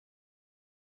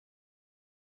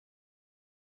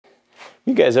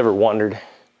You guys ever wondered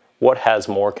what has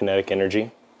more kinetic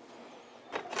energy?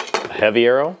 A heavy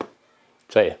arrow,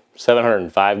 say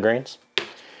 705 grains.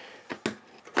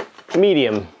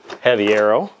 Medium heavy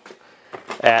arrow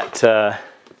at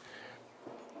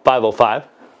 505.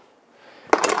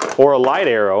 Or a light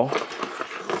arrow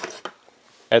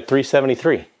at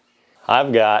 373.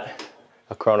 I've got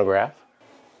a chronograph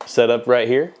set up right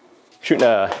here, shooting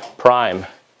a prime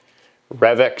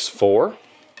Revex 4.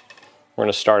 We're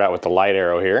gonna start out with the light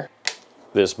arrow here.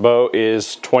 This bow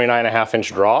is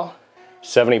 29.5-inch draw,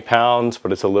 70 pounds,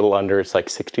 but it's a little under, it's like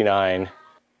 69.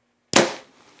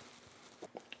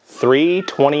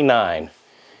 329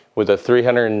 with a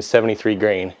 373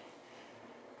 grain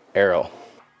arrow.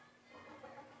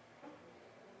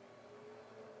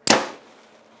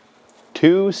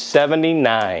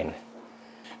 $279.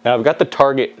 Now I've got the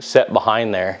target set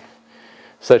behind there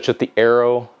such that the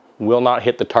arrow will not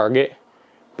hit the target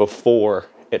before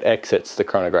it exits the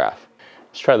chronograph.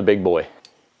 Let's try the big boy.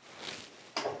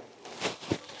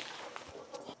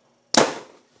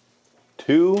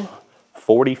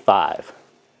 $245.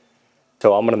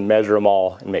 So I'm gonna measure them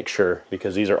all and make sure,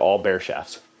 because these are all bare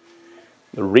shafts.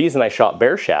 The reason I shot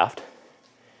bare shaft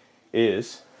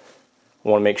is I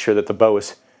wanna make sure that the bow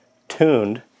is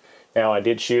tuned. Now I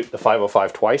did shoot the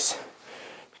 505 twice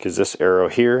because this arrow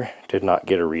here did not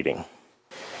get a reading.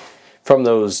 From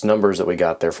those numbers that we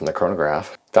got there from the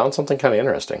chronograph, found something kind of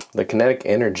interesting. The kinetic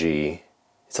energy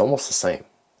is almost the same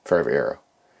for every arrow.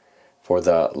 For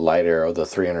the light arrow, the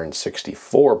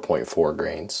 364.4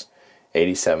 grains,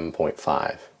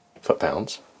 87.5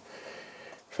 foot-pounds.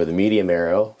 For the medium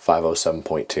arrow,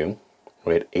 507.2,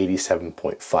 we had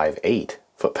 87.58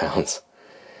 foot-pounds.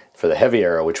 For the heavy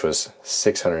arrow, which was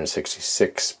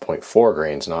 666.4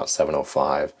 grains, not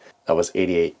 705, that was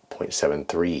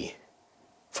 88.73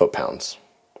 foot-pounds.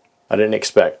 I didn't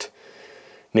expect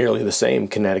nearly the same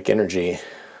kinetic energy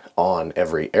on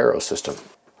every arrow system.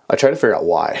 I tried to figure out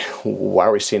why. Why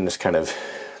are we seeing this kind of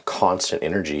constant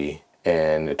energy?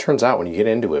 And it turns out when you get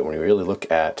into it, when you really look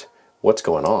at what's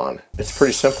going on, it's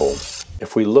pretty simple.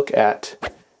 If we look at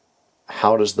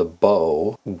how does the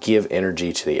bow give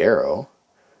energy to the arrow,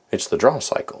 it's the draw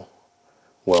cycle.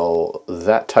 Well,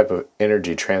 that type of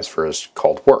energy transfer is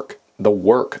called work. The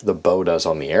work the bow does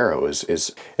on the arrow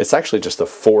is it's actually just the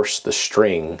force the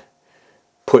string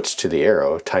puts to the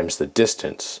arrow times the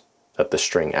distance that the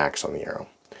string acts on the arrow.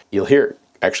 You'll hear it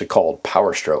actually called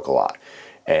power stroke a lot,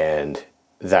 and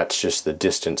that's just the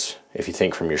distance. If you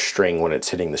think from your string when it's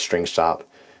hitting the string stop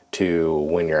to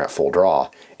when you're at full draw,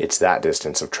 it's that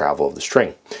distance of travel of the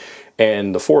string.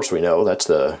 And the force, we know, that's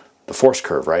the force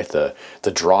curve, right? The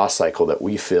draw cycle that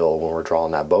we feel when we're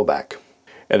drawing that bow back.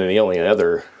 And then the only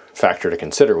other factor to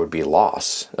consider would be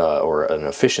loss or an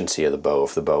efficiency of the bow.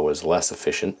 If the bow was less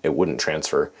efficient, it wouldn't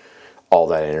transfer all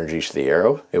that energy to the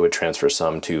arrow. It would transfer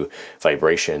some to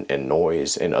vibration and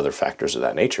noise and other factors of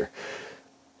that nature.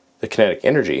 The kinetic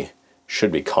energy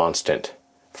should be constant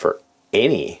for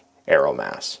any arrow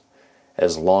mass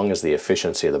as long as the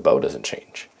efficiency of the bow doesn't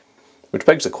change. Which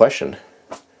begs the question,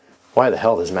 why the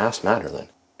hell does mass matter then?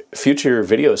 Future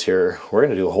videos here, we're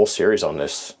going to do a whole series on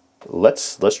this.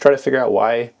 Let's try to figure out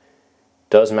why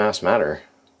does mass matter,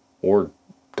 or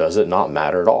does it not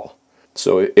matter at all?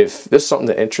 So if this is something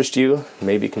that interests you,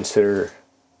 maybe consider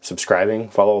subscribing,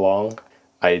 follow along.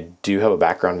 I do have a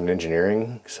background in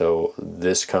engineering, so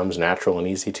this comes natural and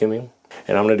easy to me.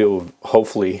 And I'm going to do,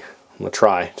 hopefully, I'm going to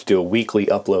try to do a weekly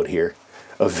upload here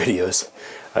of videos.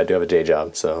 I do have a day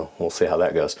job, so we'll see how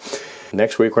that goes.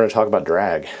 Next week we're going to talk about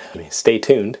drag. Stay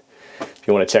tuned if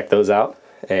you want to check those out,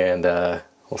 and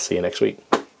we'll see you next week.